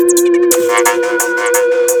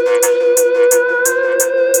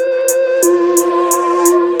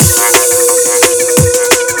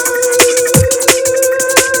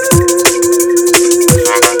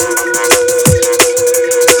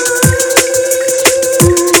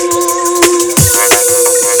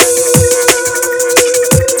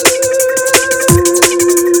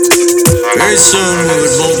soon we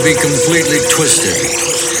would both be completely twisted,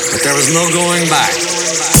 but there was no going back.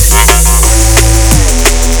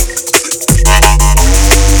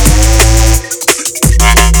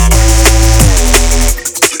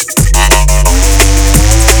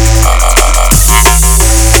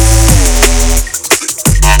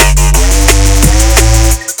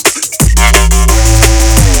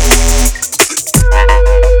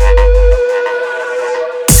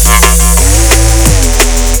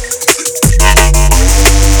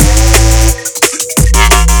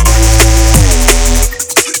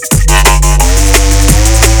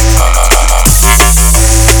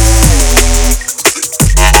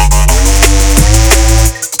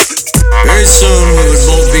 Very soon we would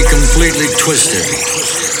both be completely twisted,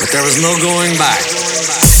 but there was no going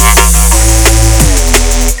back.